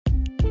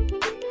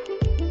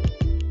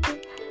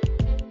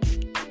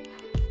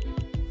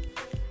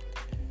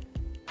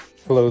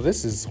Hello,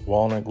 this is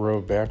Walnut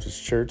Grove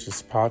Baptist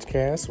Church's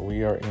podcast.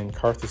 We are in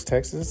Carthage,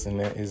 Texas, and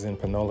that is in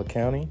Panola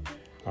County.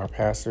 Our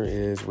pastor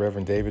is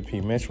Reverend David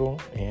P. Mitchell,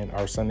 and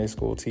our Sunday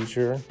school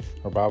teacher,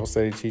 our Bible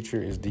study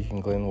teacher, is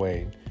Deacon Glenn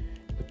Wade.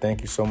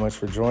 Thank you so much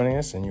for joining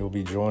us, and you'll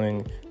be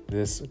joining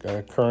this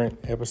current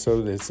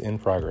episode that's in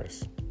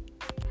progress.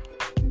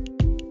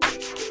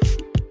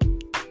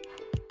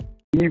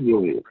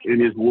 Evil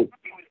in his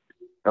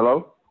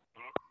Hello?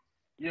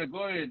 Yeah,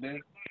 go ahead, Dan.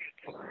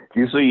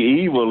 You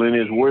see evil in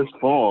its worst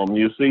form.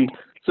 You see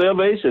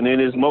salvation in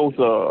its most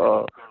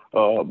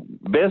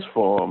best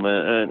form,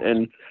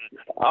 and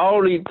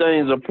all these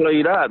things are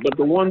played out. But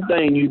the one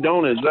thing you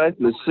don't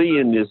exactly see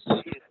in this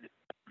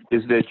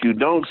is that you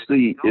don't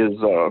see is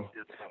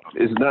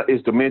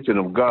the mention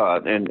of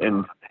God,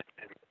 and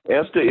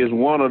Esther is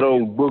one of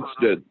those books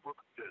that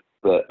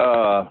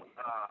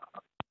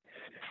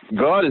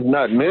God is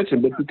not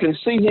mentioned, but you can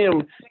see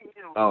Him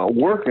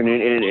working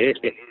in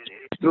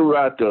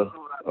throughout the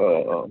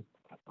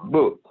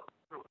book.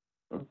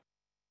 Do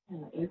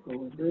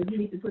you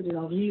need to put it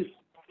on mute?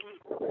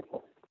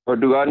 Or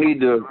do I need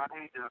to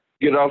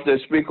get off that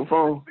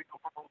speakerphone?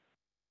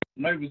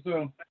 Maybe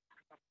so.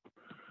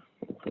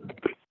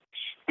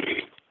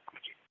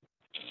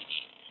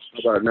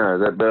 How about now?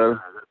 Is that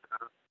better?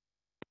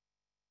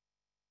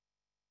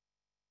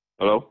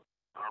 Hello?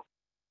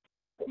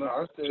 No,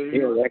 I still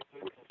hear you.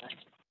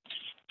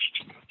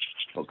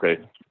 Okay.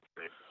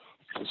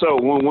 So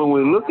when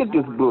we look at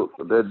this book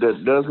that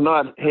does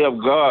not have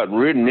God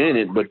written in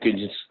it, but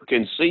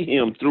can see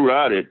Him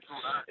throughout it,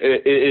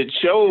 it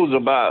shows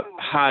about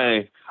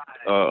how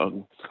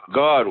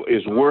God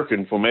is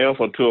working from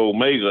Alpha to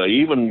Omega,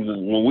 even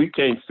when we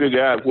can't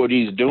figure out what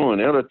He's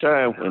doing. At a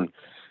time when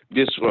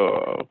this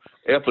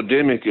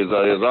epidemic is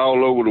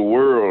all over the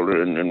world,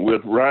 and we're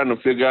trying to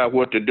figure out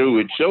what to do,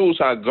 it shows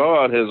how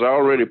God has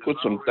already put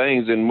some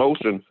things in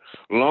motion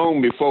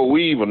long before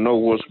we even know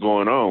what's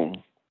going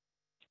on.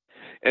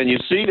 And you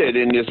see that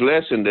in this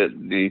lesson that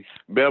the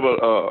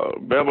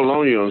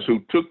Babylonians who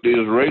took the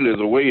Israelis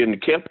away in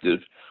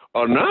captive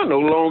are now no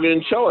longer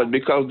in charge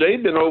because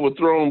they've been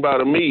overthrown by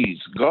the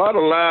Medes. God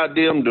allowed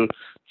them to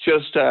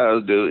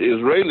chastise the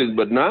Israelis,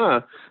 but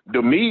now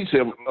the Medes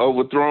have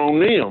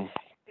overthrown them.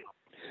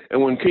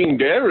 And when King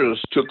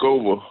Darius took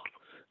over,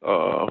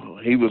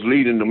 he was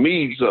leading the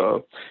Medes.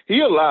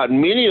 He allowed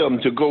many of them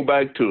to go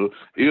back to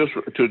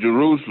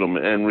Jerusalem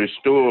and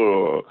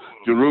restore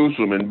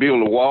Jerusalem and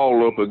build a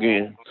wall up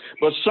again.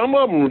 But some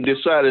of them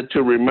decided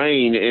to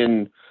remain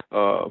in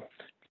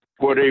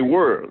where they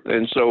were.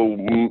 And so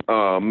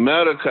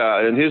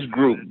Mordecai and his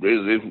group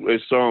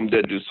is some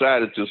that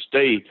decided to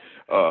stay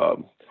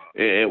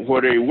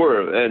where they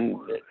were. And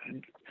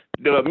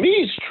the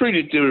Medes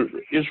treated the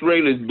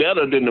Israelis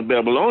better than the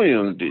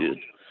Babylonians did,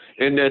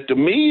 and that the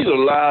Medes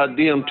allowed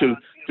them to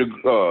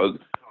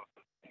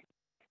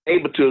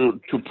able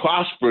to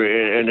prosper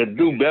and to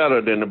do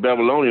better than the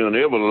Babylonians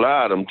ever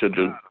allowed them to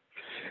do.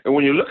 And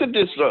when you look at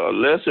this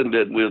lesson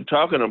that we're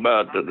talking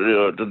about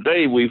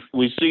today, we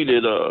see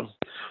that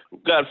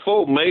we've got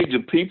four major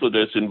people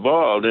that's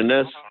involved, and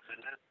that's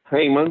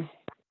Haman,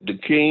 the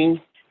king,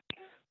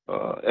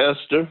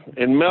 Esther,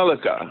 and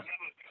Mordecai.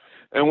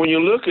 And when you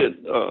look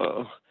at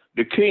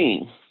the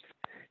king,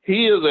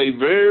 he is a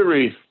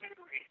very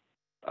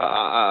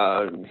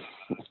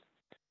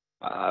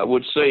I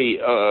would say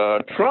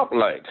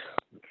Trump-like.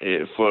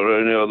 For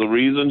any other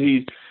reason,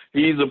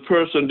 he's a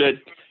person that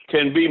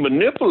can be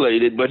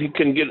manipulated, but he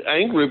can get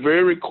angry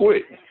very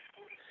quick.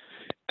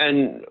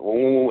 And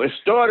it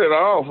started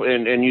off,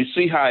 and you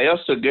see how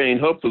Esther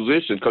gained her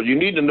position, because you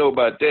need to know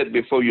about that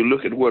before you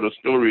look at where the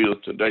story is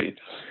today.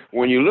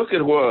 When you look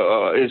at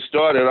where it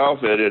started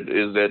off at, it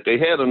is that they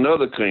had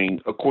another queen,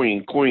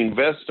 Queen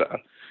Vesta,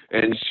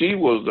 and she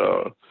was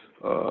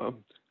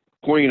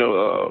queen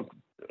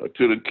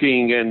to the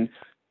king, and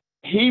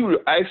he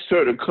asked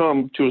her to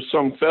come to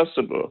some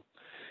festival,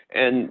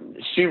 and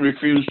she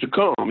refused to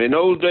come. In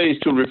those days,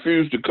 to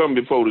refuse to come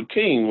before the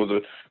king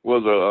that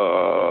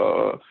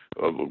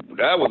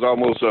was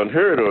almost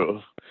unheard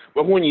of.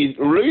 But when you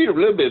read a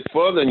little bit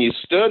further and you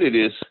study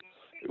this,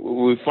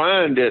 we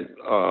find that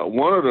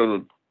one of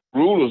the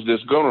rulers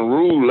that's going to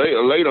rule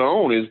later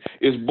on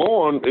is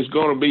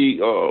going to be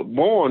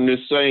born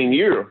this same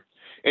year.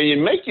 And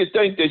it make you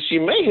think that she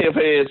may have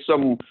had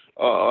some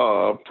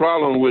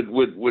problem with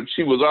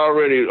she was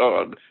already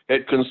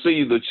had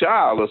conceived a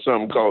child or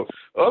something. Cause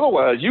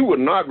otherwise, you would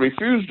not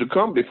refuse to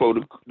come before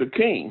the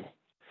king.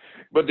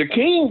 But the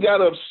king got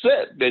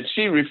upset that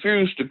she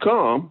refused to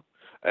come,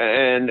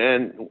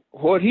 and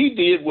what he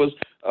did was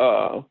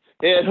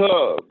had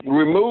her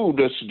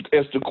removed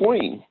as the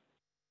queen.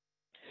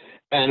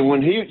 And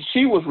when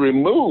she was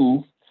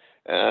removed,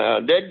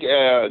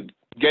 that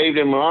gave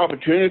them an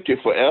opportunity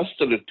for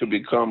Esther to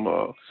become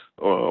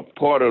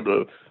part of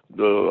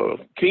the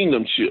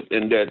kingdomship,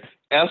 and that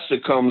Esther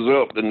comes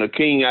up and the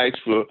king asks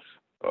for,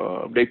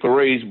 they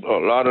parade a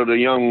lot of the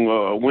young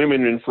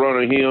women in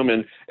front of him,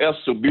 and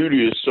Esther's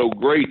beauty is so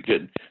great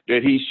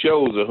that he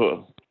shows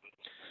her.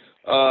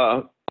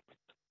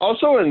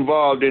 Also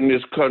involved in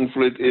this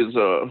conflict is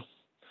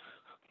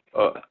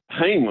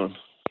Haman.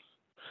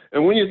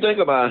 And when you think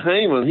about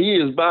Haman, he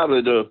is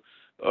probably the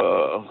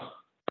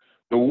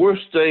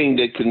worst thing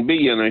that can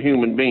be in a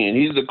human being.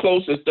 He's the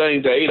closest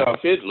thing to Adolf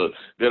Hitler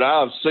that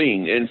I've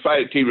seen. In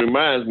fact, he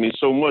reminds me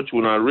so much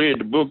when I read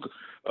the book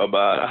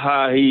about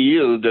how he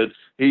is that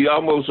he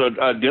almost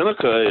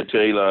identical to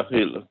Adolf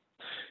Hitler.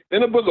 In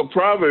the book of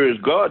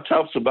Proverbs, God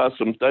talks about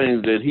some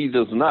things that he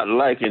does not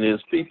like in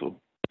his people.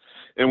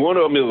 And one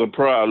of them is a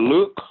proud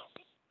look,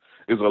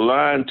 is a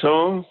lying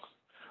tongue,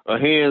 a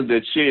hand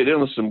that shed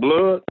innocent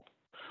blood,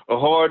 a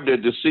heart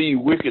that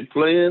deceives wicked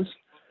plans,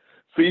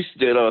 feet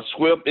that are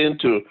swept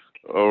into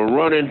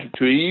run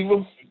into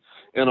evil,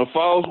 and a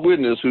false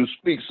witness who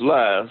speaks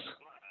lies,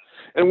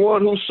 and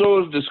one who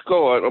sows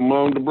discord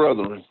among the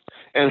brethren.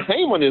 And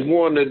Haman is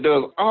one that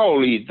does all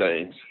these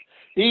things.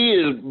 He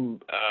is,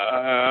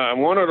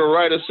 one of the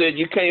writers said,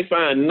 you can't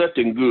find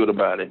nothing good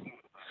about him.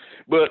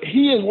 But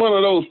he is one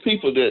of those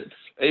people that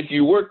if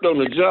you worked on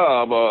the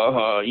job,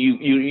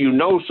 you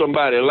know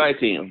somebody like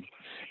him,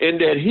 and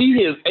that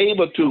he is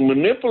able to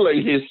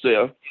manipulate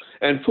himself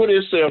and put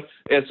himself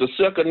as the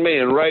second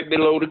man right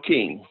below the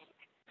king.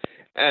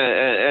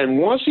 And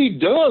once he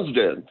does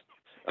that,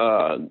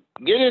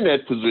 get in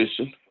that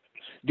position,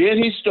 then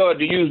he started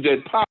to use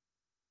that power.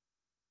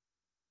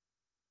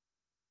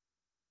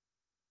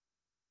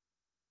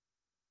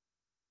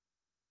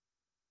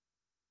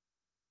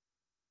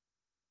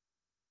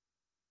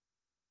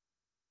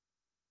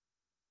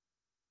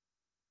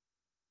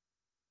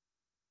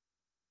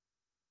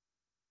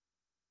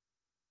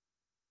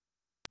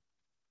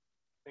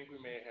 I think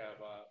we may have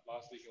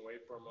lost Deacon Wade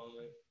for a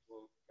moment.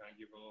 We'll kind of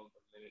give him a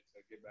minute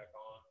to get back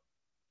on.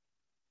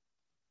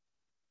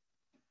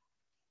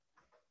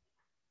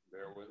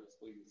 Bear with us,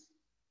 please.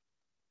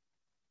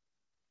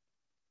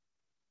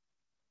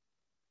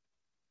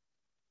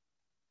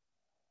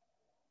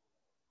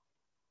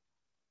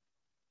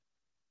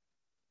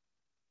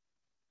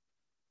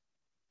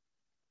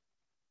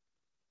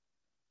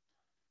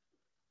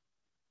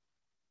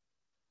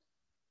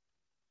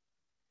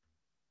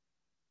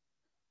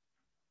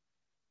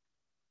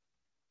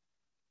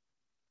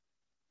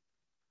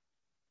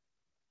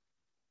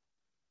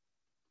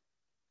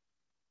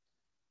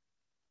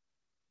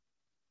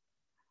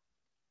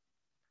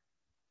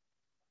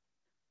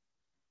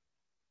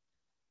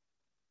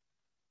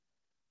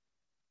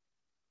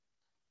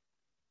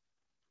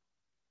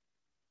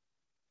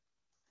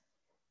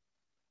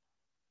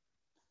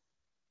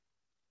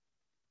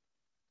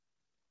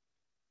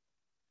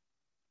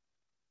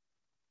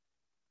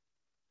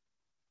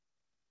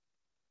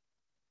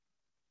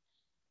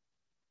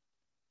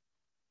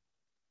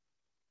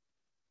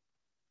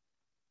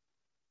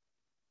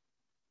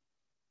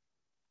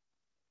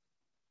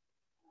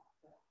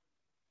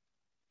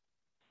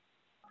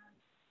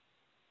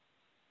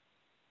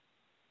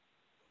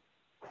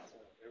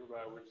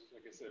 Everybody,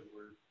 like I said,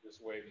 we're just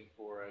waiting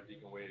for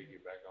Deacon Wade to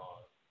get back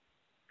on.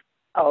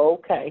 Oh,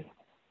 okay.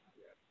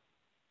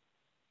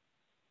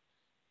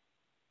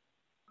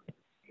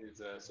 Yeah.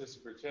 Is Sister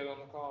Burchett on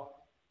the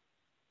call?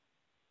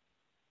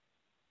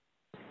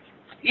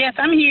 Yes,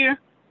 I'm here.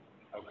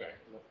 Okay.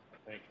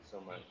 Thank you so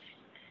much.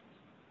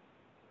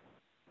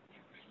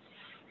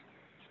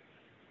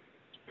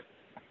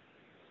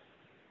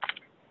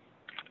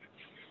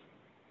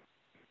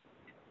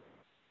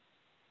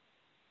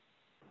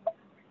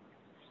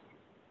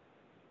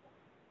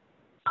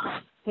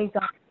 He's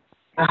on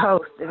the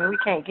host, and we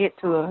can't get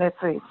to him. Let's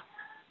see. We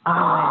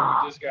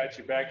just got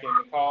you back in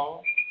the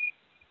call.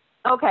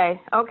 Okay,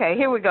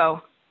 here we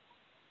go.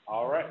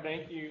 All right,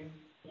 thank you.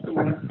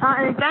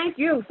 Thank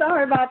you.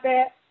 Sorry about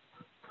that.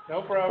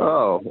 No problem.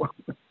 Oh,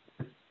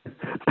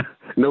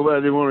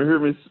 nobody want to hear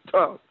me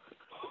talk.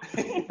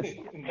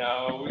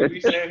 No,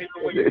 we sat here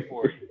waiting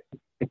for you.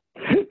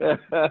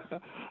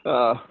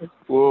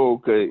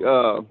 Well, okay.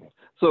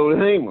 So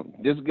Haman,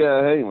 this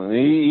guy Haman,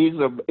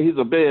 he's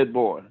a bad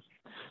boy.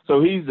 So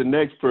he's the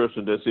next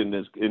person that's in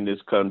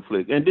this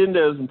conflict. And then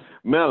there's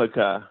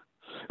Malachi.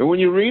 And when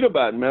you read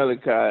about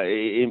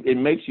Malachi, it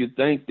makes you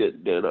think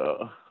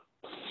that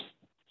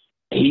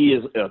he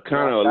is a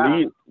kind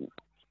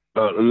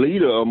of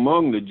leader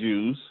among the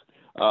Jews.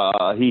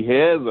 He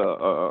has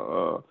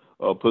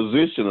a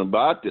position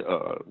about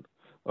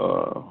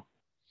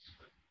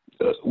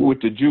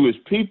with the Jewish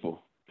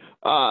people.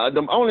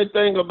 The only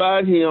thing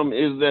about him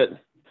is that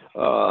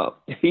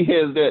he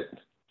has that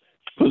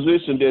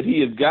position that he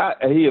has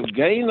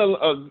gained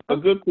a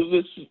good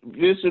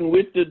position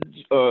with the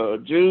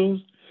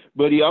Jews,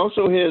 but he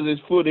also has his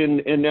foot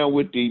in there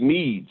with the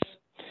Medes,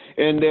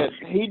 and that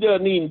he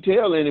doesn't even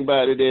tell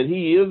anybody that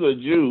he is a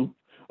Jew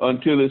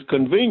until it's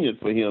convenient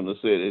for him to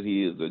say that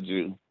he is a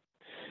Jew.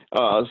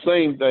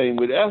 Same thing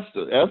with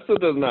Esther. Esther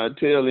does not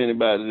tell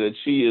anybody that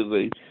she is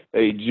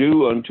a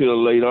Jew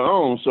until later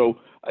on. So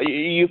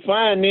you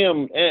find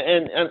them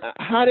and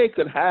how they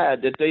could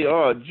hide that they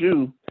are a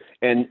Jew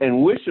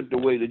and worship the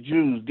way the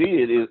Jews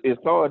did is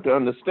hard to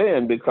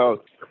understand, because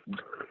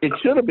it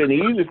should have been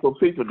easy for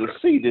people to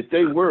see that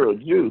they were a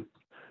Jew.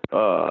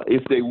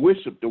 if they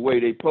worship the way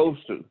they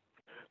supposed to.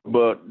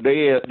 But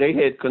they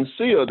had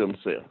concealed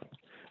themselves.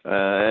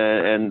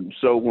 And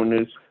so when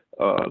it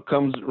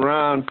comes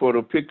around for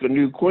to pick a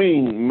new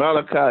queen,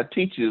 Malachi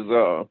teaches,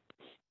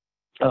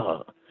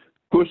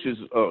 pushes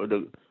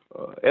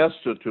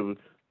Esther to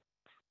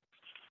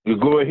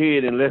go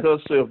ahead and let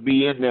herself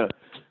be in the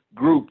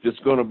group that's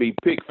going to be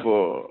picked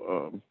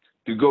for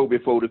to go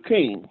before the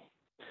king.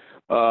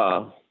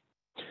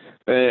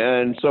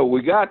 And so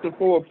we got the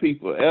four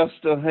people: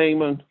 Esther,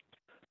 Haman,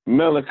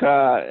 Malachi,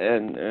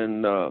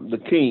 and the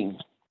king.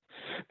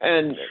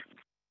 And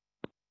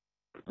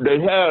they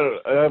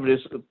have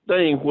this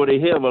thing where they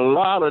have a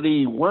lot of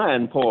these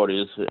wine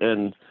parties,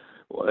 and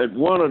at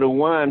one of the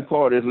wine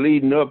parties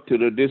leading up to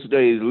this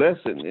day's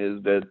lesson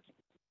is that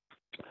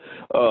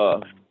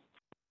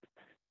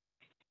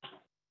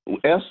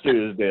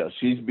Esther is there.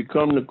 She's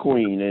become the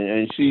queen,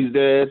 and she's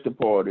there at the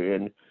party,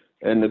 and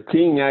the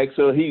king asks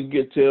her.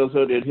 Tells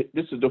her that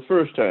this is the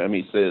first time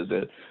he says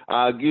that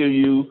I'll give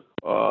you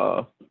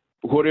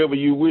whatever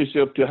you wish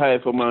up to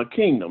have for my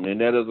kingdom, and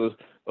that is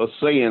a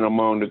saying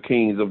among the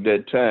kings of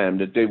that time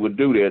that they would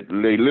do that.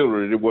 They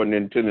literally wasn't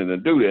intending to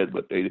do that,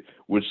 but they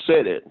would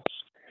say it.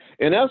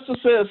 And Esther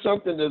says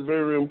something that's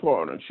very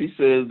important. She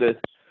says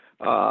that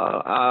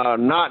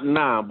not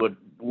now, but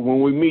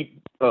when we meet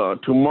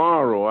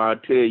tomorrow, I'll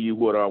tell you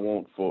what I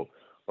want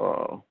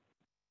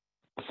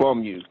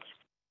from you.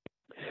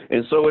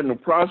 And so in the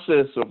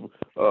process of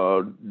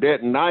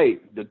that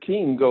night, the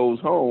king goes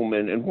home,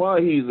 and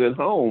while he's at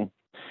home,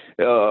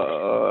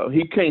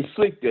 he can't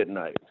sleep that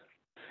night.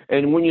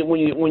 And when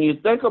you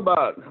think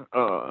about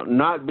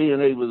not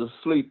being able to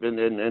sleep,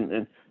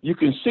 and you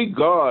can see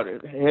God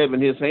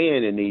having His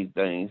hand in these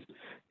things,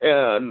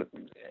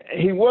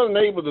 he wasn't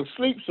able to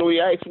sleep, so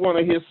he asked one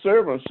of his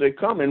servants to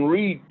come and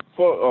read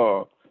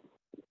for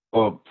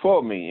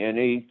me, and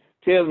he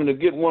tells him to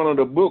get one of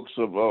the books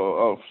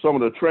of some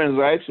of the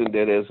transactions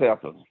that has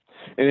happened.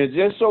 And it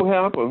just so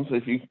happens,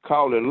 if you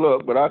call it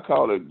luck, but I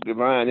call it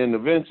divine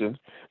intervention,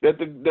 that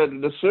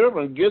the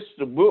servant gets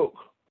the book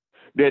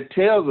that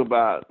tells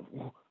about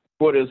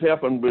what has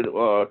happened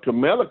to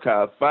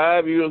Malachi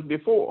 5 years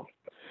before.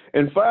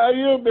 And 5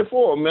 years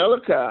before,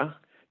 Malachi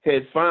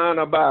had found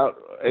about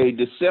a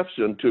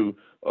deception to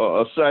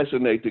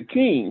assassinate the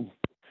king.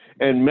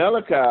 And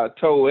Malachi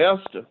told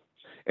Esther,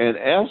 and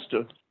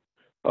Esther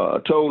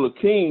told the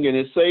king, and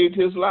it saved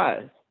his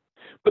life.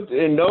 But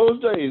in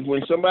those days,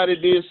 when somebody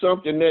did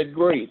something that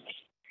great,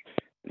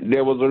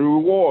 there was a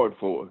reward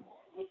for it.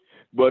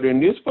 But in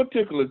this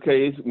particular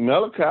case,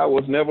 Malachi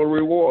was never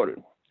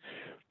rewarded.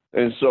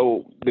 And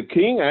so the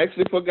king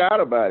actually forgot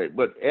about it.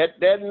 But at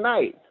that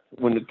night,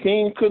 when the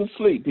king couldn't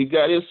sleep, he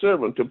got his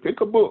servant to pick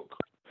a book.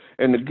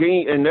 And the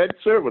king and that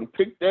servant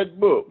picked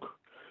that book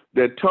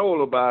that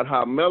told about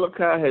how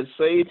Malachi had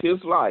saved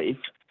his life.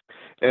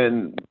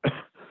 And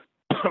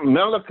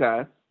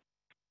Malachi,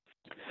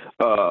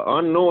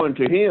 unknown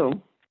to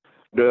him,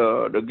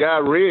 the guy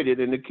read it,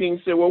 and the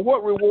king said, well,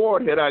 what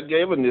reward had I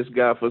given this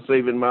guy for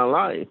saving my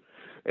life?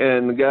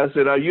 And the guy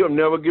said, you have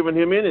never given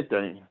him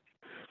anything.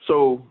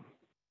 So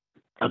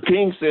the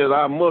king said,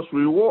 I must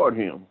reward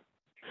him.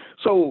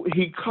 So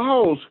he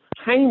calls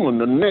Haman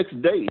the next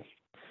day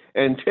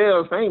and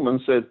tells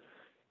Haman, said,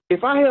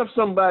 if I have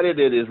somebody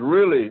that is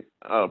really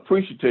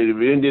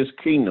appreciative in this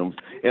kingdom,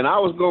 and I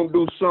was going to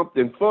do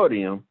something for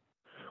them,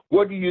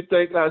 what do you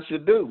think I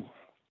should do?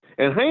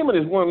 And Haman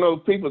is one of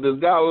those people that's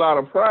got a lot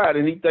of pride,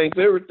 and he thinks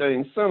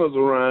everything centers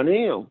around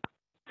him.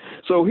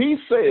 So he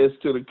says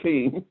to the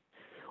king,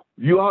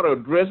 you ought to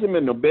dress him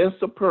in the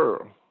best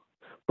apparel,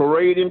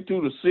 parade him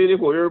through the city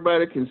where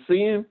everybody can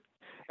see him,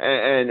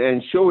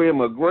 and show him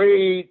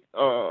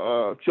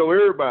show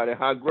everybody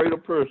how great a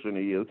person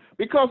he is.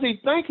 Because he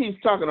thinks he's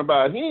talking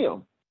about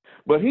him,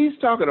 but he's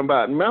talking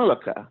about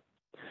Malachi.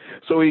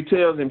 So he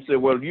tells him, say,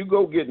 well, you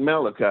go get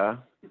Malachi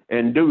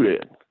and do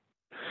that.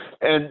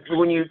 And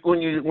when you,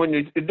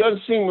 it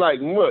doesn't seem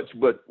like much,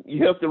 but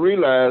you have to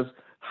realize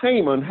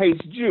Haman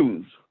hates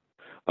Jews.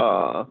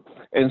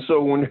 And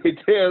so when he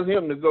tells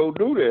him to go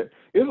do that,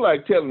 it's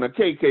like telling the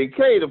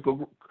KKK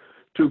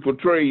to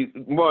portray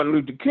Martin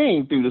Luther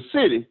King through the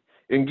city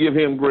and give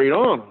him great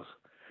honors.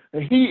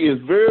 And he is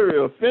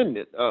very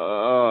offended.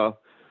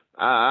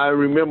 I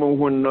remember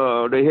when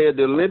they had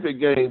the Olympic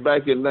Games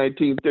back in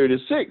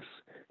 1936,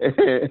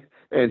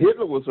 and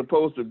Hitler was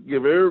supposed to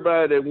give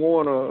everybody that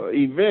won an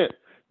event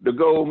the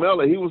gold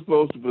medal. He was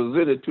supposed to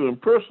present it to him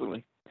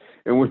personally.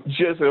 And when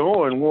Jesse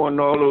Owens won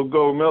all those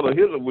gold medals,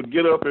 Hitler would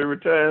get up every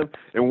time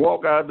and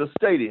walk out of the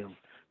stadium.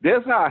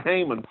 That's how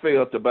Haman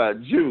felt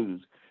about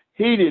Jews.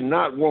 He did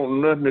not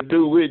want nothing to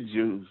do with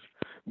Jews,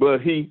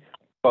 but he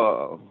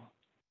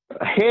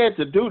had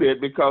to do that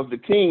because the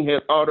king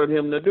had ordered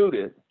him to do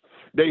that.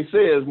 They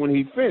says when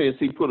he finished,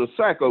 he put a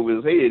sack over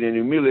his head in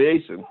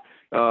humiliation,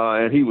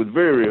 and he was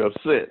very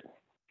upset.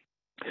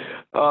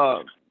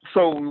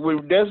 So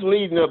that's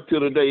leading up to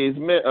today's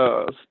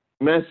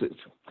message.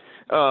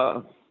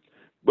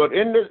 But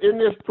in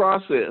this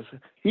process,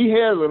 he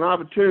has an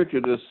opportunity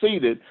to see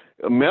that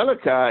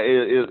Malachi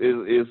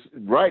is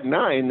right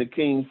now in the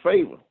king's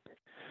favor.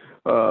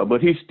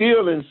 But he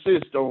still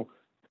insists on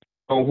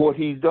what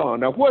he's done.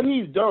 Now, what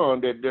he's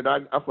done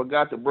that I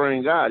forgot to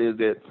bring out is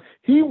that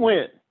he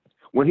went,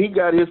 when he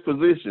got his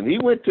position, he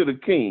went to the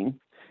king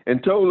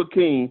and told the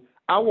king,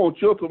 I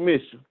want your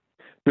permission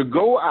to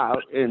go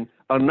out and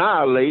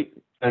annihilate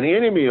an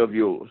enemy of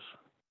yours.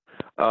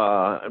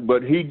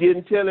 But he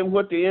didn't tell him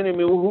who the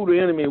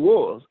enemy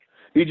was.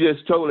 He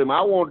just told him,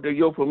 I want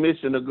your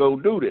permission to go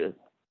do this.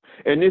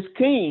 And this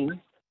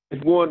king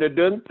is one that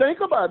doesn't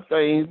think about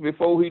things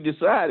before he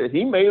decided.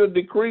 He made a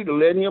decree to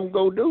let him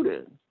go do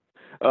this.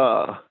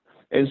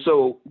 And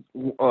so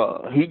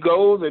he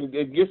goes and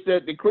gets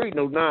that decree.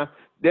 Now,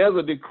 there's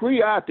a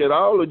decree out that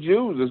all the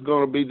Jews is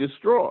going to be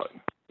destroyed.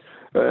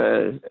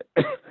 And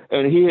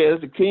he has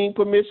the king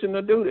permission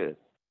to do that.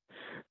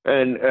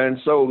 And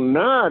so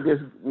now this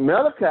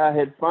Malachi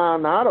had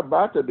found out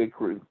about the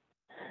decree.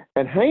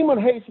 And Haman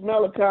hates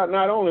Malachi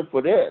not only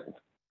for that,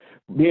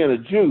 being a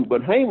Jew,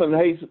 but Haman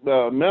hates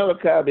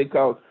Malachi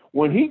because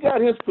when he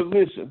got his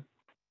position,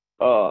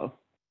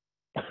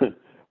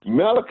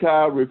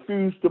 Malachi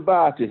refused to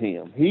bow to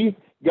him. He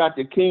got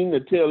the king to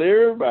tell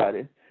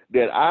everybody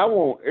that I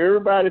want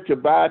everybody to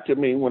bow to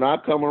me when I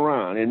come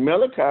around, and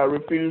Malachi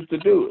refused to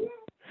do it.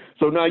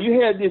 So now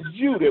you had this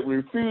Jew that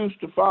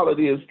refused to follow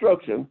the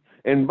instruction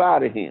and bow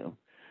to him.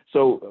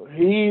 So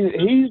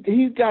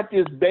he's got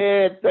this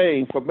bad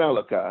thing for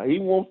Malachi. He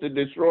wants to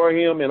destroy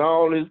him and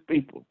all his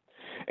people.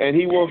 And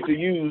he wants to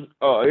use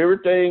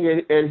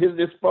everything at his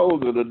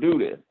disposal to do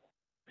that.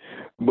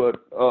 But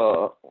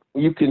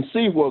you can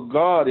see what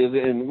God is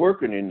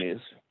working in this.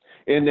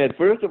 In that,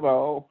 first of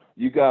all,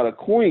 you got a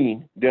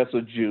queen that's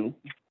a Jew,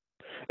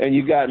 and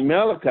you got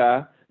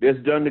Malachi that's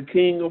done the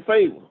king a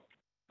favor.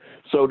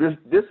 So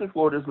this is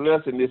where this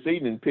lesson this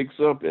evening picks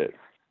up at.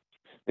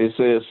 It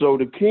says, so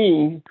the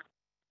king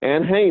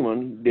and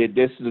Haman,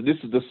 this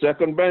is the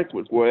second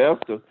banquet where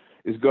Esther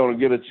is going to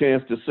get a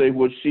chance to say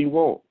what she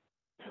wants.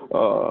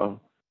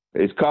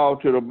 It's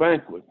called to the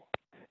banquet.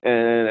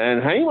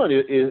 And Haman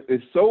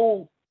is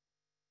so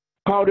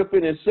caught up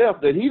in himself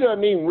that he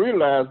doesn't even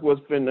realize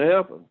what's finna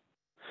happen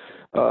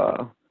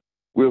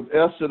with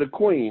Esther the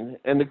queen.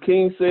 And the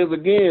king says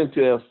again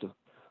to Esther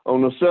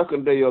on the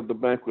second day of the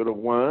banquet of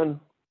wine,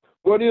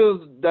 what is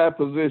thy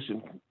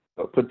petition,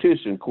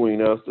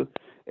 Queen Esther?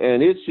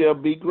 And it shall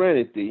be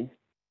granted thee.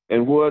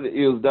 And what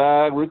is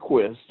thy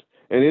request?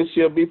 And it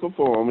shall be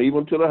performed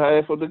even to the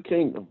half of the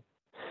kingdom.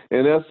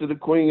 And Esther the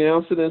queen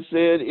answered and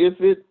said,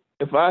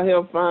 If I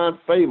have found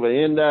favor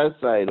in thy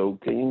sight, O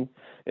king,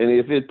 and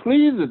if it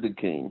pleases the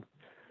king,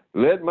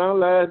 let my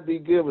life be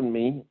given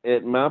me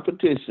at my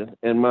petition,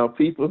 and my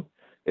people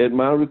at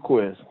my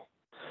request.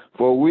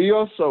 For we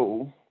are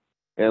sold,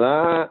 and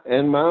I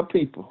and my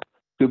people,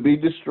 to be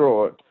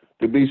destroyed,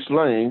 to be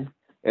slain,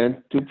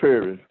 and to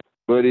perish.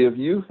 But if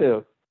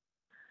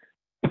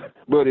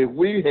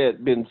we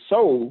had been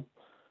sold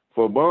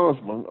for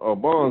bondsmen or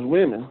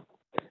bondswomen,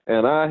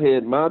 and I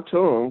had my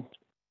tongue,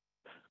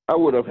 I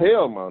would have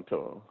held my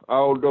tongue,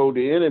 although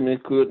the enemy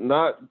could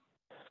not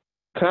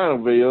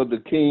countervail the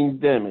king's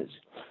damage.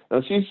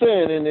 Now she's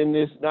saying in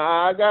this,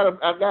 now I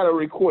got a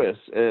request,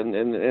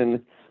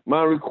 and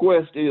my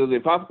request is,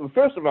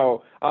 first of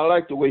all, I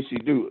like the way she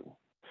do it.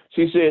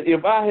 She said,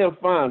 if I have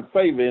found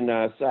favor in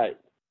thy sight.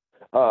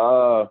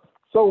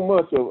 So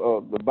much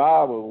of the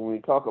Bible, when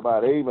we talk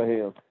about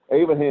Abraham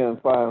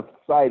found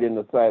sight in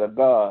the sight of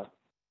God.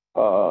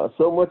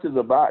 So much is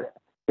about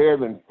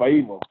having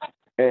favor.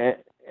 And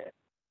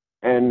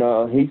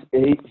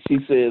she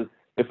says,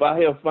 if I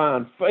have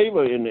found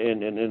favor in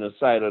the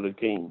sight of the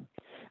king,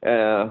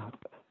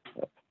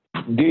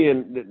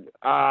 then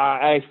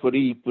I ask for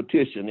the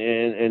petition.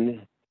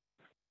 And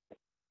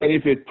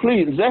if it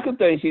pleases, the second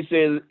thing she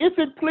says, if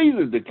it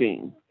pleases the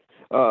king,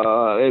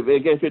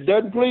 if it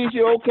doesn't please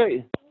you,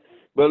 okay.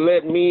 But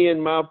let me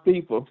and my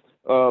people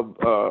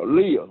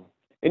live.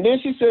 And then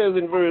she says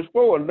in verse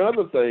 4,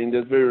 another thing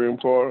that's very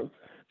important.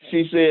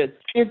 She said,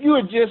 if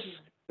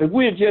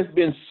we had just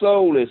been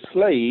sold as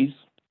slaves,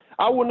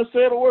 I wouldn't have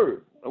said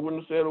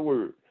a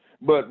word.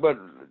 But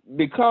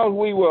because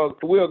we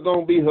are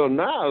going to be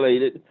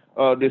annihilated,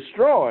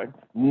 destroyed,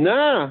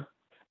 now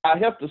I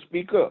have to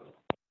speak up.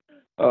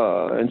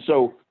 And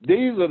so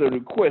these are the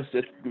requests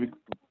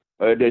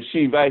that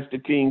she asked the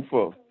king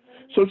for.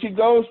 So she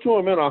goes to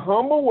him in a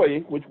humble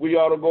way, which we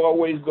ought to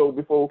always go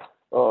before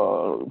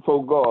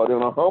God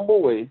in a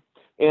humble way,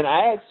 and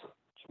ask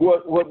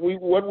what we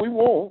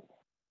want,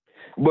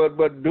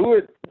 but do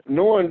it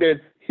knowing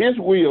that His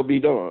will be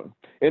done.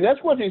 And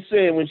that's what he's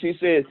saying when she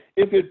said,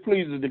 if it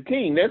pleases the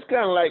king. That's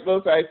kind of like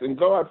us asking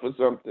God for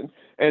something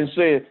and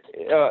saying,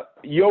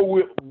 your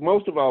will.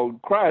 Most of all,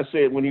 Christ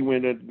said when he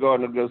went to the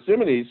Garden of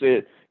Gethsemane, he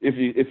said,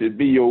 if it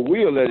be your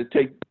will, let it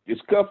take this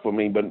cup from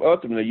me, but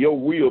ultimately your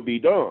will be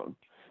done.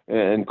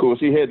 And, of course,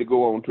 he had to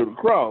go on to the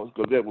cross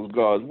because that was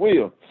God's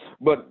will.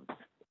 But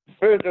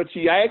first,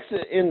 she acts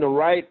in the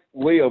right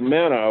way or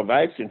manner of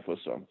action for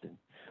something.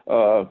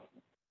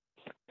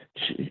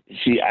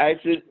 She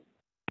acts it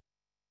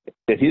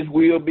that his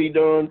will be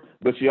done,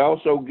 but she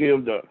also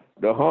gives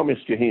the homage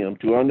to him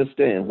to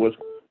understand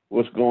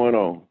what's going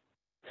on.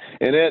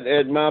 And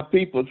at my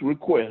people's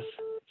request,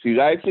 she's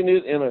asking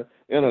it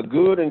in a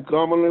good and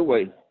commonly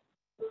way.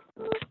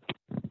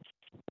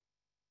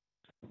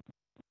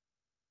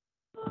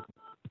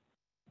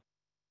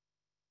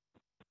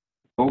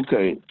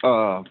 Okay.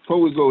 Before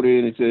we go to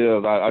anything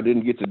else, I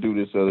didn't get to do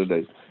this the other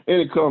day.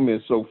 Any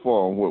comments so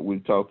far on what we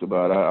talked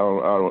about?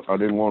 I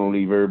didn't want to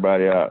leave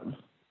everybody out.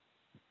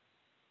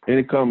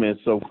 Any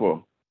comments so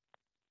far?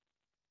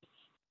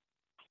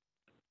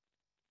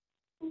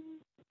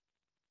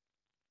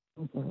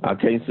 I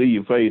can't see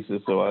your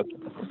faces, so I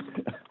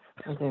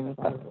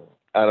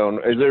don't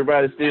know. Is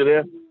everybody still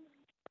there?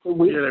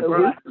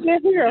 We're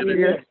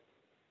here.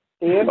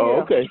 Yeah.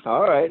 Oh, okay.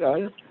 All right. I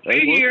just want to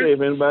see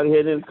if anybody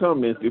had any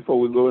comments before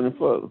we go any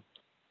further.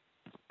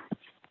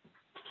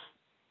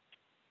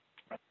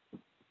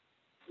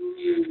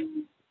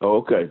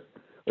 Okay.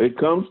 It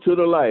comes to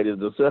the light is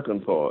the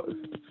second part.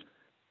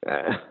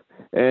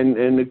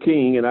 And the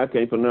king, and I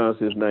can't pronounce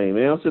his name,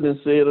 answered and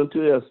said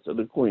unto Esther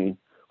the queen,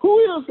 who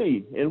is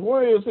he, and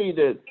where is he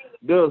that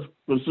does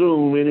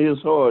presume in his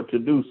heart to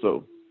do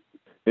so?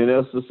 And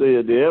Esther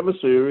said, the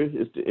adversary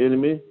is the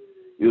enemy,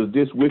 is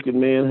this wicked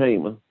man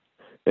Haman.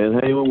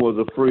 And Haman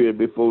was afraid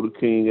before the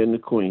king and the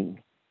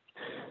queen.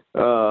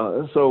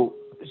 So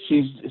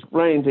she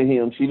explained to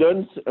him. She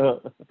doesn't.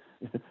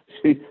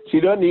 She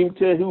doesn't even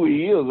tell who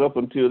he is up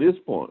until this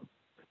point.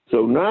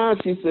 So now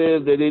she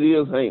says that it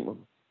is Haman.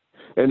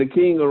 And the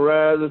king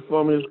arises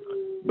from his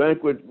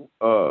banquet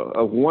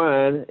of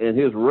wine and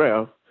his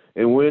wrath,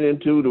 and went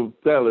into the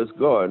palace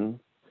garden.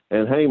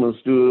 And Haman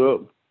stood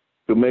up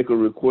to make a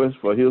request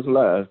for his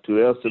life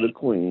to Esther the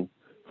queen,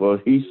 for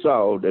he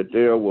saw that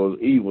there was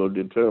evil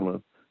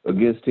determined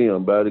against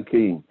him by the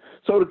king.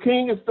 So the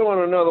king is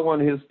throwing another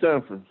one of his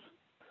tantrums.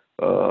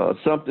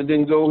 Something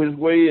didn't go his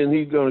way, and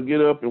he's going to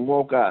get up and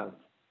walk out.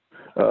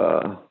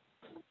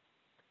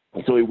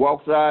 So he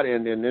walks out,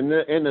 and in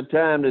the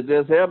time that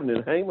that's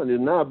happening, Haman is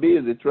now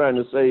busy trying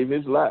to save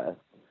his life.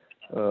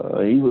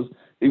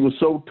 He was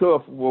so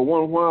tough for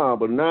one while,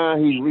 but now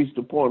he's reached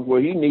a point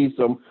where he needs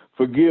some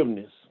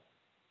forgiveness.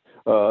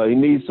 He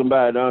needs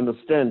somebody to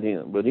understand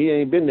him, but he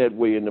ain't been that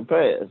way in the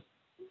past.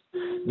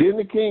 Then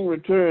the king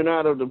returned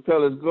out of the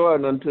palace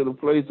garden unto the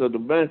place of the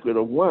banquet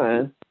of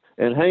wine,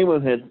 and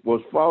Haman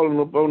was fallen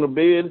upon the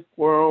bed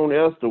whereon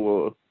Esther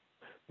was.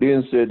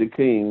 Then said the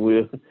king,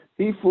 will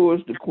he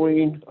force the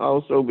queen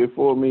also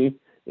before me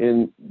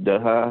in the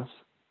house?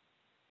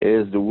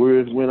 As the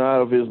words went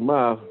out of his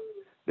mouth,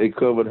 they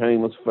covered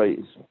Haman's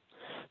face.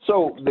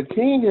 So the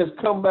king has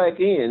come back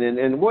in,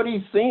 and what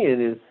he's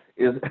seeing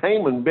is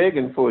Haman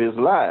begging for his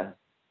life.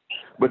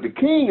 But the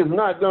king is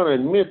not going to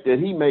admit that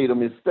he made a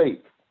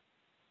mistake.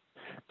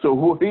 So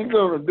what he's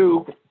going to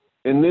do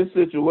in this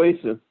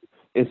situation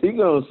is he's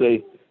going to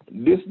say,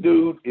 this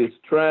dude is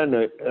trying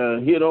to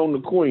hit on the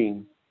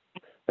queen.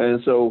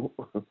 And so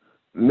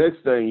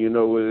next thing you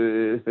know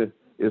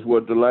is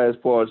what the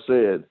last part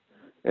said.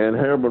 And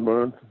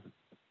Haman,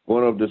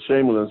 one of the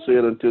chamberlains,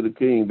 said unto the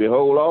king,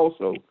 behold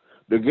also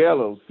the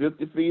gallows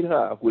 50 feet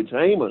high, which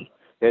Haman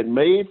had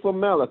made for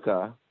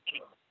Malachi,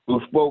 who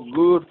spoke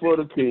good for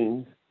the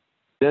king,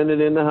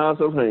 standing in the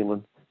house of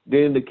Haman.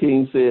 Then the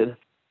king said,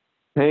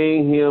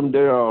 hang him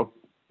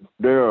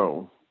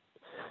thereon.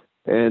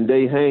 And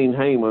they hanged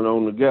Haman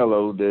on the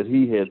gallows that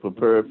he had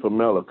prepared for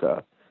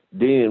Malachi.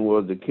 Then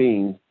was the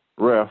king's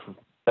wrath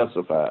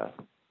pacified.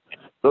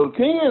 So the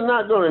king is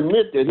not going to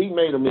admit that he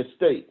made a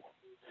mistake,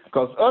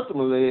 because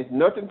ultimately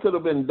nothing could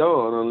have been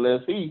done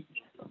unless he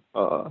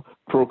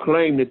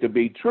proclaimed it to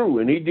be true.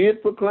 And he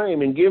did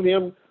proclaim and give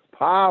him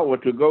power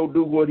to go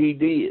do what he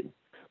did.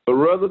 But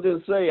rather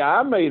than say,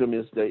 I made a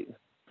mistake,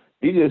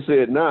 he just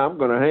said, nah, I'm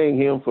going to hang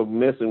him for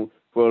messing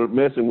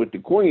with the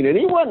queen. And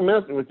he wasn't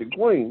messing with the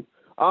queen.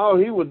 All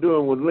he was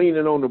doing was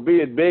leaning on the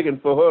bed begging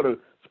for her to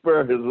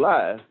spare his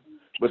life.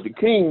 But the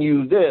king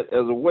used that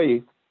as a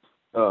way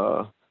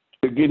to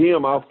get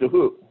him off the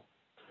hook.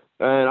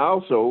 And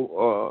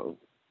also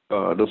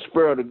to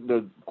spare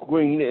the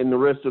queen and the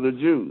rest of the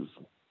Jews.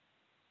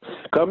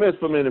 Comments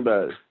from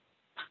anybody?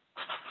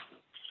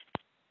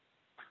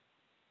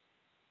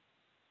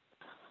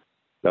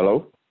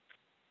 Hello?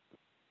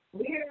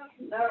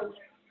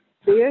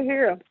 Still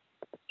here.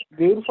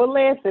 Beautiful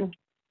lesson.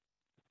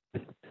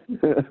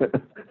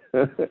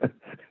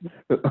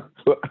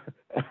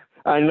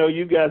 I know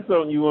you got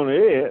something you want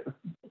to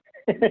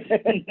add.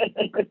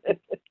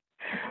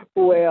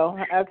 Well,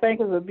 I think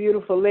it's a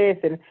beautiful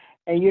lesson.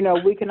 And, you know,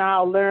 we can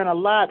all learn a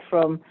lot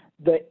from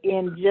the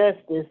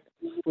injustice.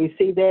 We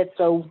see that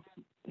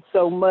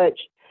so much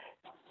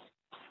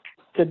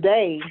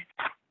today.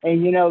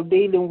 And, you know,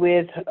 dealing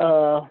with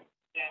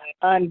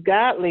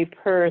ungodly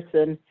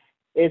person,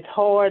 it's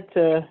hard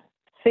to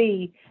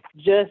see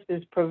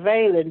justice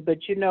prevailing.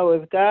 But, you know,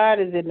 if God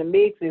is in the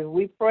mix, if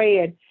we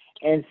praying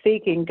and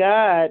seeking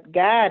God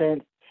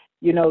guidance,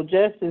 you know,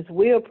 justice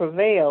will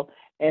prevail.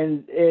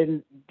 And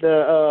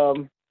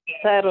the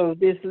title of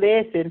this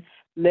lesson,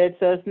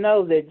 lets us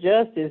know that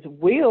justice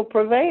will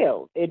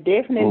prevail. It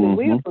definitely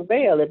will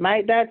prevail. It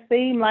might not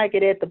seem like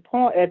it at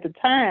the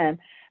time,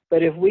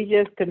 but if we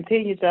just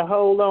continue to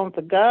hold on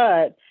to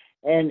God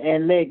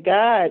and let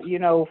God,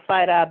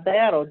 fight our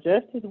battle,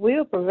 justice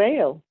will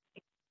prevail.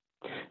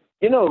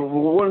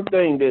 One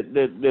thing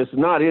that's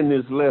not in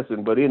this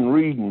lesson, but in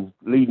reading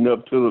leading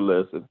up to the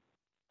lesson,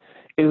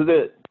 is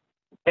that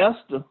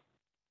Esther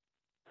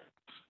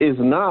is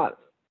not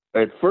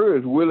at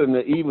first willing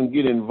to even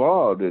get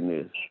involved in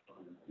this.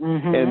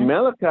 And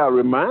Malachi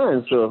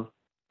reminds her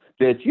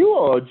that you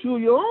are a Jew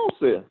your own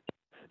self.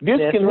 This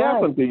can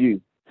happen to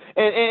you.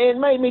 And it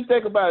made me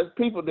think about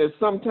people that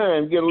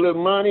sometimes get a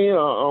little money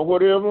or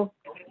whatever,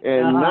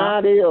 and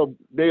now they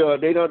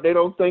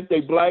don't think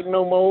they black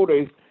no more.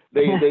 They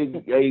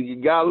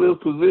got a little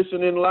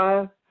position in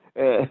life,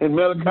 and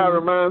Malachi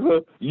reminds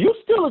her, you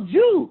still a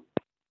Jew.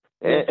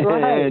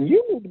 And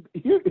you,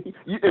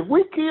 if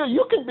we kill,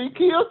 you can be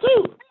killed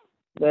too.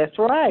 That's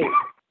right.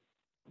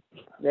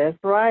 That's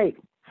right.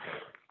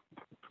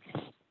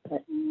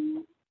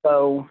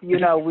 So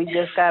we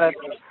just gotta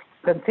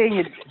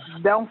continue.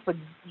 Don't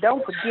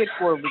forget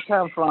where we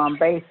come from.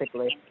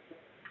 Basically,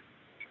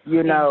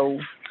 So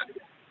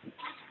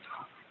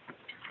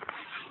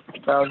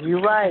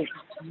you're right,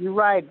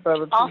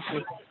 brother.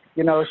 Awesome.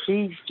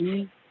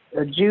 She's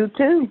a Jew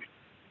too.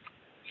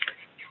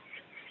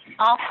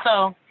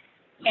 Also,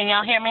 can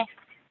y'all hear me?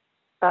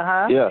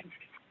 Yeah.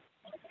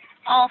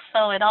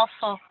 It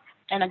also,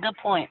 and a good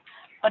point,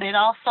 but it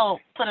also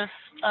put us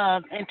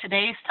in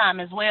today's time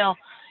as well.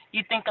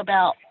 You think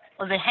about,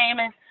 was it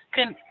Haman?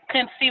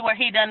 Couldn't see where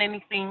he done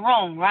anything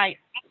wrong, right?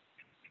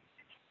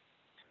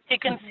 He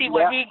couldn't see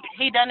where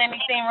he done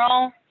anything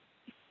wrong.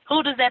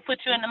 Who does that put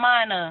you in the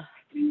mind of?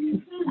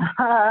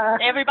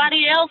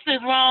 Everybody else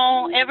is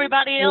wrong.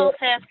 Everybody else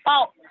has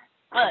fault.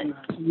 But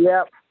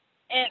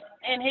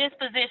in his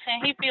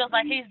position, he feels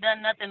like he's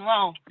done nothing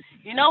wrong.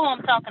 You know who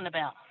I'm talking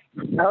about.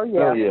 Oh,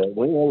 yeah.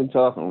 We know what I'm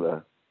talking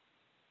about.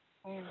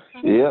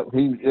 Yep,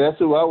 that's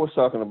who I was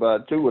talking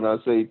about, too, when I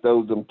say he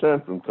throws them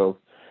tantrums. Because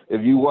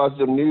if you watch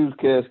them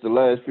newscasts the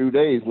last few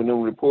days, when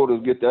them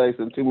reporters get to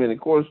asking too many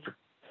questions,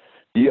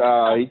 he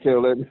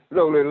tell that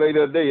lady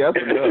the other day,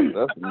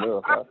 that's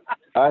enough.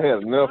 I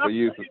had enough of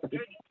you.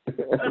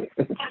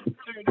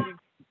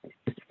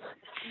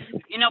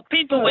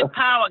 People with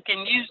power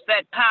can use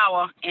that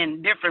power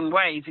in different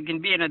ways. It can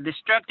be in a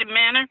destructive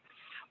manner,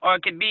 or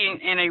it could be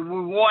in a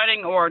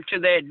rewarding or to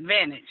their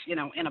advantage, in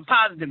a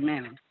positive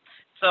manner.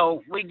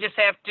 So we just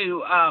have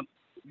to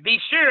be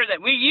sure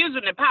that we're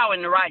using the power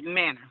in the right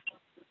manner.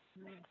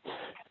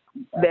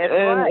 That's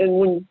right.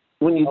 And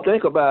when you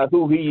think about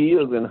who he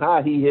is and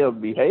how he has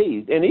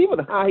behaved, and even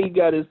how he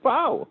got his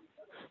power,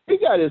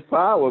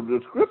 the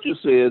scripture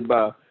says,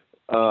 by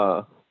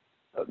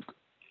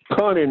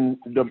conning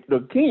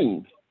the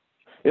king.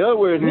 In other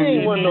words, he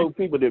ain't one of those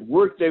people that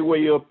worked their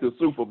way up to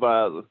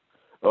supervisor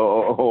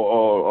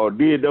or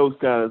did those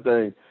kind of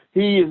things.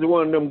 He is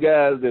one of them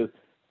guys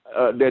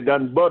that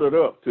done buttered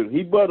up to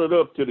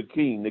the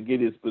king to get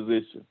his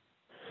position.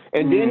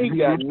 And then he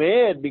got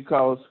mad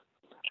because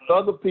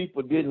other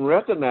people didn't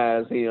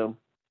recognize him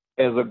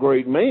as a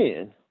great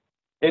man.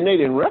 And they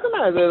didn't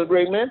recognize him as a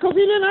great man because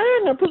he didn't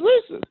earn their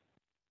position.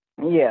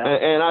 Yeah.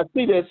 And I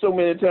see that so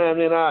many times,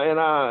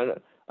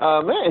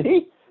 man,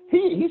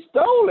 he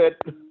stole that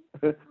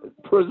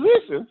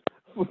position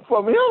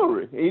from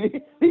Hillary.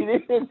 He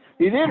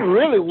didn't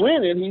really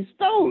win it. He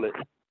stole it.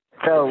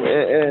 So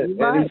and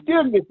he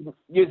still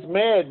gets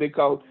mad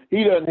because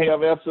he doesn't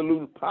have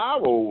absolute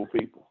power over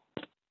people.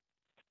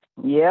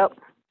 Yep.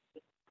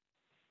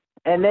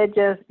 And that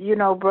just,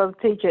 brother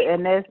teacher,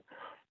 and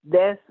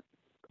that's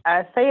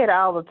I say it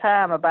all the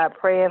time about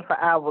praying for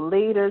our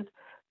leaders,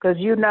 because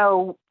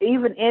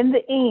even in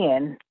the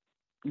end,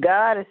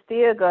 God is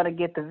still going to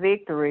get the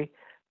victory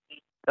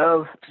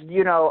of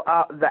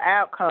the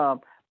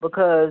outcome,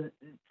 because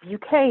you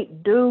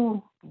can't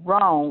do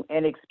wrong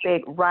and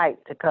expect right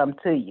to come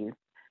to you.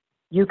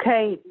 You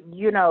can't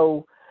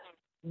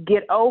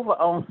get over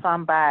on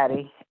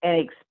somebody and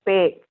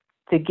expect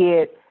to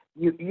get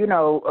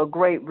a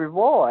great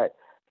reward.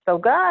 So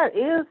God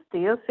is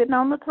still sitting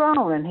on the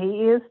throne, and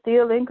he is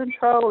still in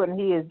control, and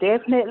he is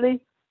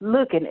definitely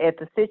looking at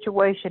the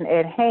situation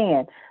at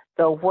hand.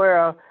 So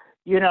where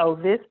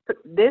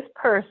this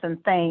person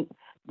thinks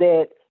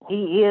that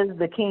he is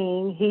the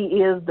king,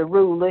 he is the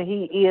ruler,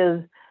 he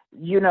is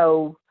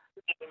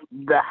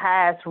the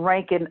highest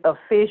ranking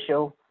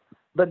official,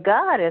 but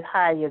God is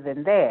higher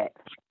than that.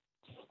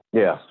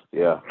 Yeah.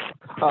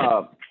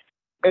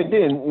 And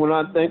then when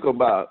I think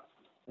about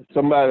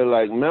somebody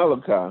like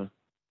Malachi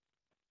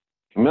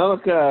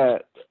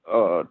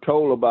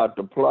told about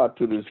the plot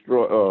to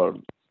destroy,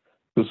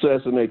 to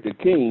assassinate the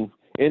king,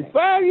 and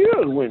 5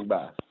 years went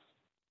by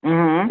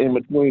in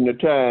between the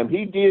time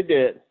he did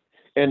that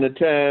and the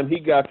time he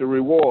got the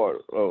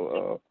reward.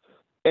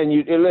 And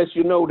it lets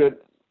you know that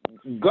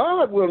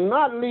God will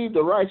not leave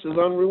the righteous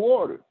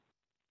unrewarded.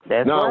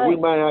 That's now, right. we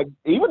might not,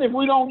 even if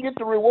we don't get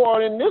the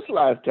reward in this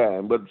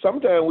lifetime, but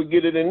sometimes we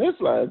get it in this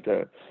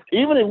lifetime.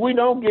 Even if we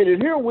don't get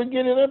it here, we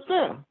get it up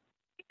there.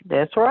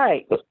 That's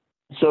right.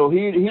 So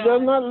he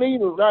does not leave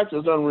the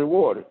righteous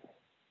unrewarded.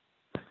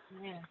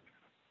 Yeah.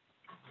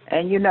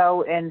 And you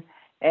know, and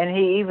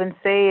he even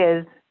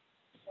says,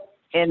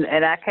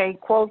 and I can't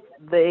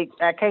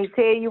I can't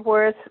tell you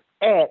where it's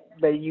at,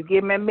 but you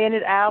give me a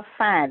minute, I'll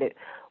find it,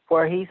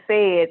 where he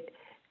said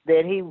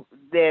that he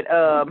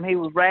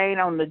would rain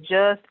on the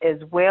just as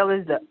well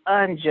as the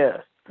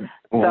unjust.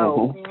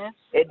 So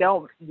it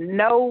don't,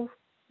 no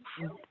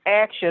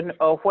action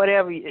or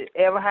whatever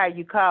how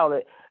you call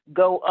it,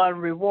 go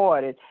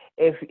unrewarded.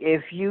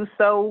 If you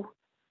sow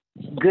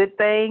good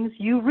things,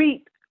 you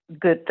reap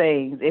good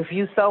things. If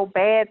you sow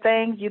bad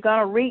things, you're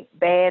gonna reap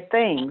bad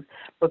things,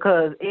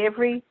 because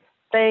everything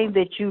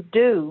that you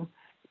do,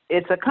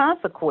 it's a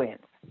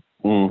consequence.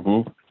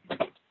 Mm-hmm.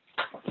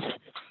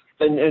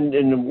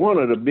 And one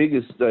of the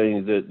biggest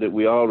things that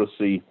we ought to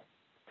see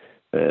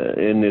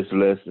in this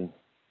lesson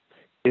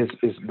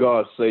is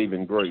God's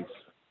saving grace.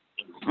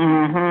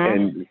 Mm-hmm.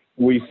 And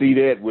we see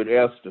that with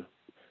Esther.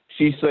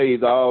 She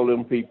saved all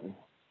them people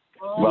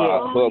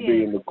by her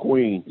being the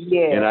queen,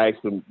 and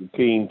asked the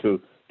king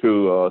to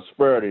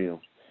spare them.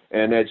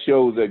 And that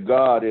shows that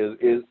God is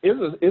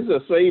a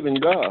saving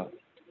God.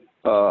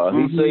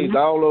 He saved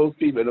all those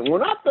people. And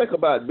when I think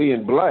about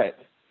being black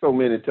so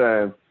many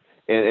times,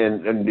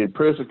 and the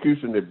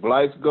persecution that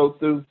blacks go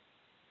through,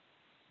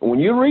 when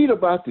you read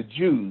about the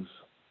Jews,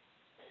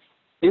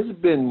 it's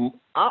been,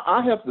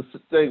 I have to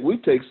think we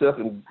take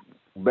second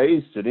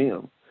base to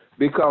them,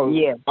 because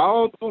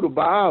all through the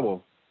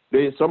Bible,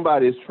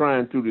 somebody is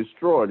trying to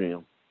destroy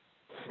them.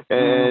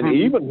 And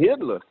even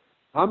Hitler,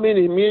 how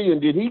many million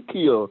did he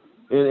kill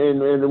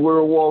in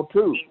World War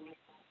II?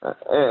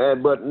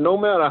 But no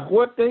matter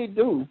what they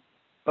do,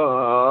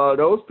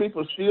 those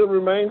people still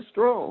remain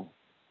strong.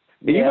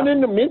 Even in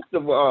the midst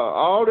of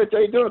all that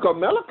they do, because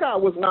Malachi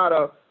was not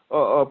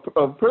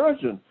a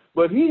Persian,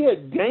 but he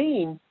had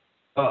gained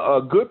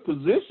a good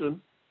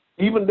position,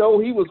 even though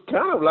he was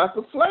kind of like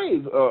a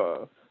slave.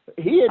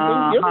 He had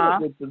been given a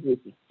good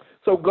position.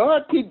 So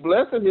God keep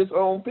blessing his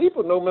own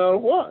people no matter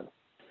what.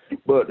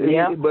 But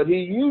he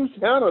used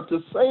Hannah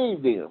to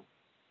save them.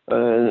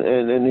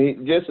 And he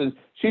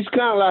she's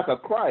kind of like a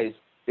Christ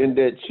in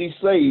that she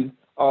saved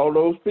all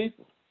those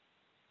people.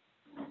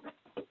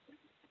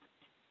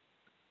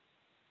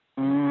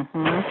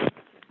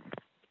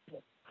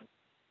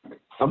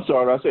 I'm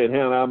sorry, I said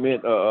Hannah. I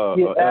meant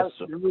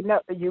Esther. We know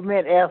you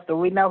meant Esther.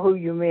 We know who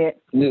you meant.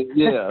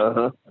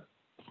 Yeah.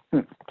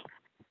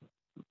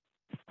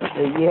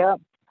 Yeah.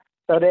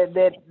 So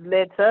that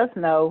lets us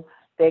know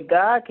that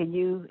God can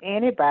use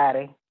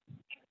anybody.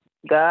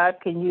 God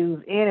can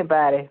use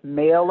anybody,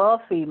 male or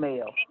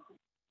female.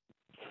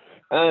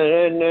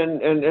 And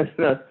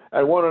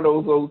one of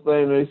those old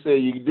things they say,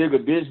 you dig a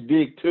ditch,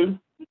 dig two.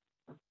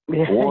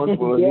 One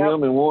for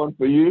him and one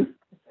for you.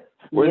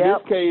 Well, in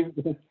this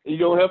case, you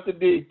don't have to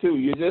dig two.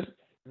 You just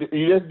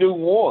do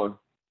one.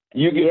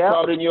 You get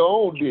caught in your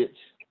own ditch.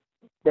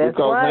 That's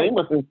because right.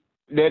 Haman,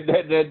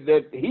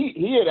 that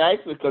he had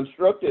actually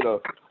constructed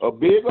a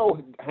big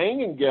old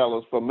hanging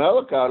gallows for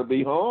Malachi to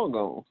be hung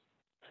on,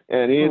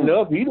 and he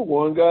the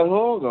one got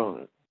hung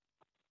on it.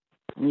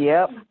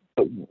 Yep.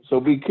 So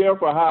be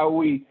careful how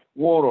we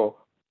want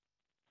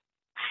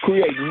to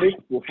create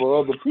mixture for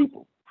other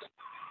people.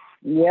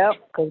 Yep,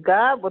 because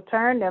God will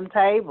turn them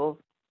tables.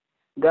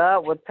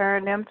 God will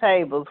turn them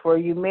tables where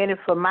you meant it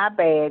for my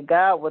bad.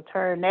 God will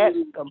turn that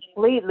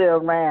completely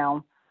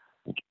around,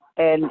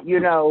 and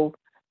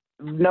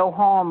no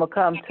harm will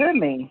come to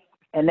me.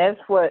 And that's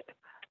what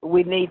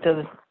we need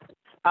to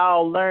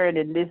all learn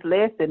in this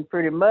lesson.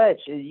 Pretty much,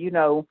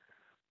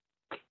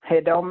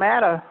 it don't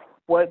matter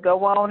what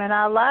go on in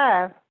our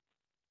life.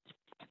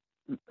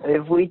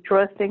 If we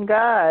trust in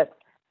God,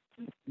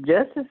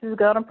 justice is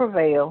going to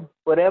prevail,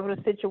 whatever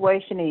the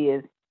situation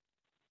is.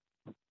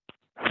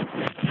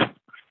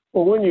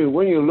 Well, when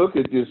you look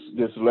at this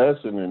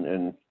lesson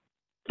and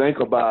think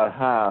about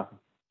how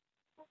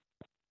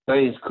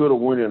things could have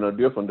went in a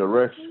different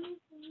direction,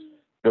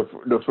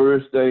 the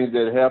first thing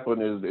that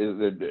happened is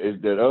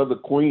that other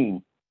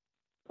queen,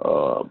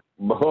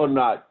 her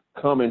not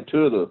coming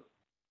to the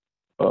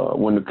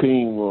when the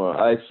king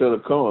asked her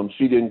to come,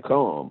 she didn't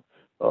come.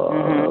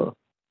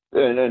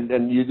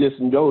 And you just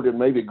know that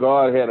maybe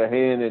God had a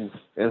hand in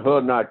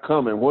her not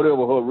coming,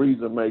 whatever her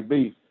reason may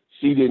be.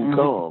 She didn't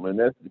come, and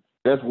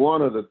that's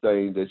one of the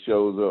things that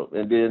shows up.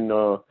 And then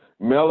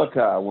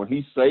Malachi, when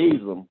he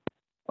saves them,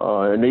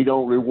 and they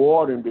don't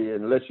reward him,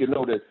 and lets you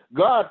know that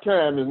God's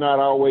time is not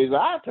always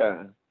our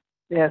time.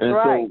 That's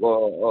right.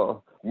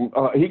 So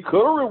he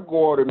could have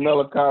rewarded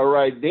Malachi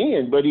right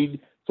then, but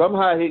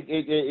somehow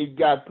it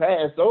got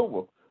passed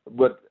over.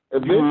 But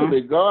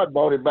eventually God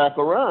brought it back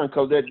around,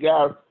 because that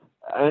guy.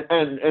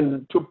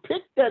 And to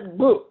pick that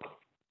book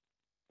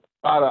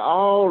out of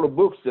all the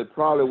books that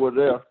probably were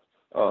there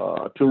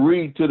to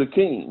read to the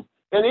king,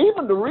 and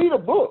even to read a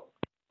book,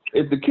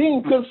 if the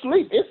king couldn't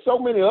sleep, it's so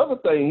many other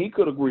things he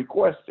could have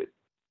requested.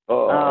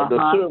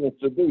 the servants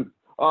to do.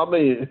 I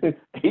mean,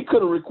 he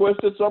could have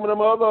requested some of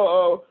them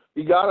other.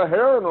 He got a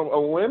harem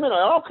of women,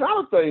 all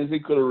kind of things he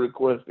could have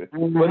requested,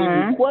 but he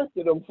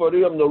requested them for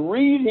them to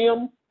read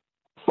him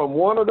from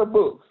one of the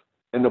books,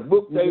 and the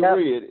book they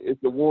read is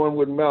the one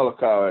with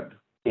Malachi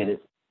in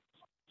it.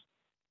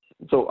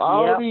 So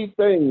all of these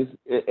things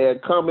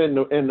come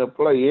into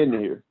play in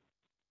here.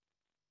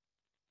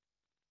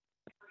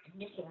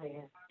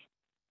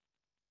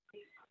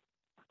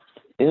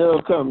 Any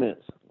other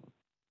comments?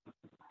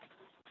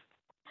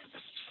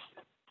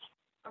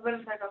 I'm going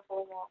to take a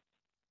full walk.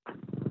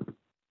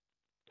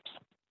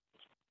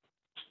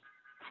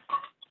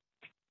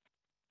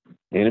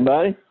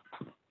 Anybody?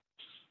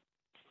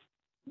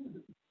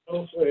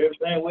 Oh, sir,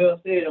 everything well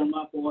said on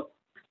my part.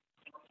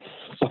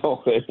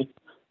 Okay.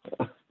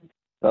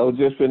 I was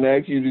just going to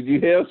ask you, did you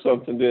have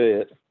something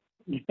to add?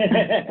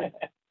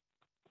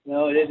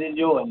 No, just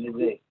enjoying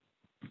it.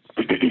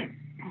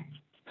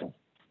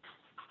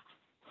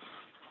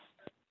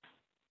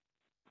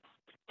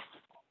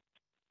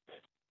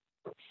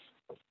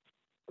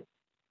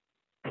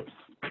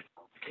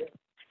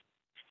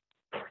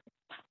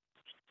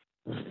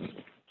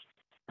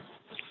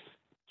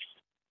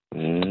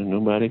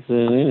 Nobody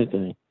said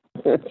anything.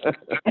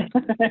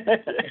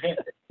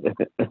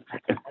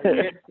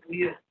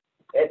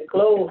 At the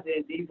close,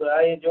 indeed, but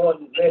I enjoyed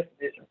the rest of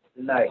this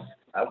tonight.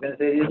 I'm going to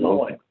say this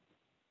morning.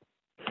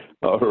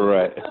 All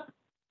right.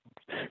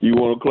 You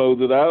want to close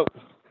it out?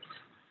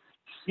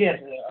 Yes.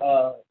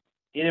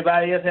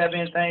 Anybody else have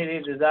anything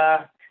they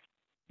desire?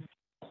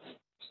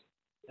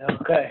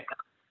 Okay.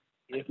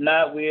 If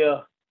not,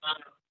 we'll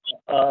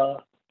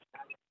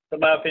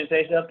somebody can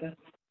say something?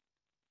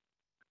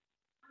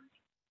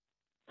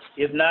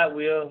 If not,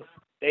 we'll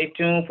stay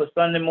tuned for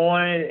Sunday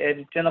morning at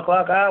the 10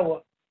 o'clock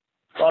hour.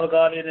 Father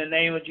God, in the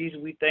name of Jesus,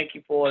 we thank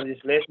you for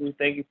this lesson. We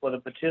thank you for the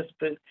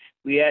participants.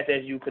 We ask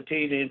that you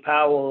continue to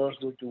empower us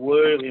with the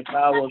word,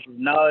 empower us with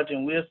knowledge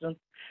and wisdom.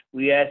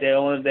 We ask that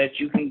only that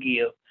you can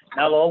give.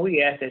 Now, Lord,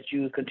 we ask that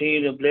you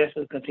continue to bless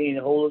us, continue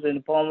to hold us in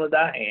the palm of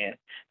thy hand.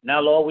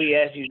 Now, Lord, we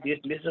ask you to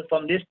dismiss us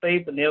from this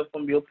place, but never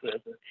from your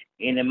presence.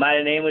 In the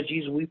mighty name of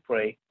Jesus, we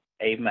pray.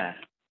 Amen.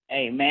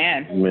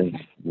 Amen.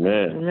 Amen.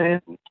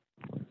 Amen.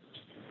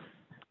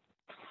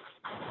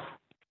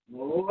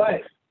 All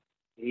right.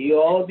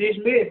 You all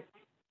dismissed.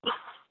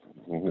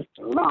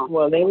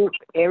 Well, then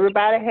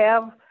everybody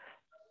have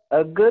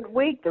a good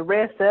week, the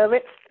rest of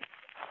it.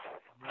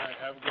 All right,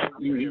 have a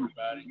good week,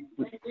 everybody.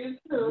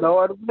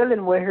 Lord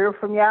willing, we'll hear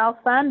from y'all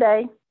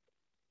Sunday.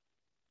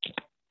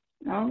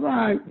 All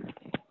right.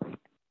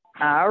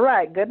 All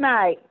right. Good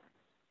night.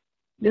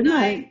 Good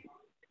night.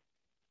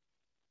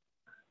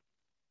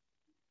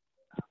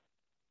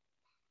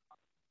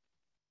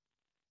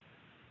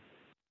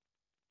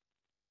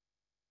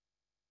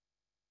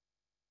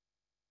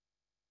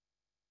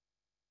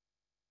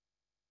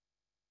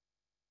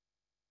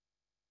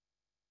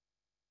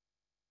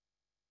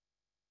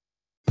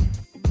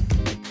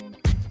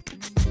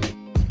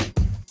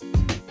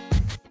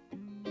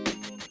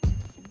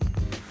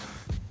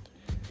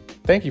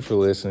 Thank you for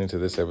listening to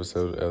this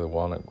episode of the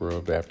Walnut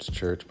Grove Baptist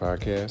Church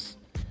podcast.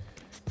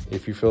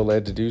 If you feel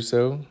led to do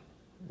so,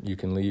 you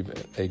can leave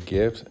a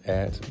gift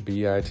at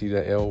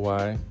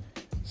bit.ly/Walnut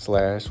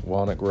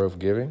Grove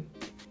Giving.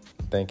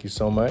 Thank you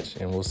so much,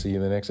 and we'll see you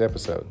in the next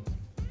episode.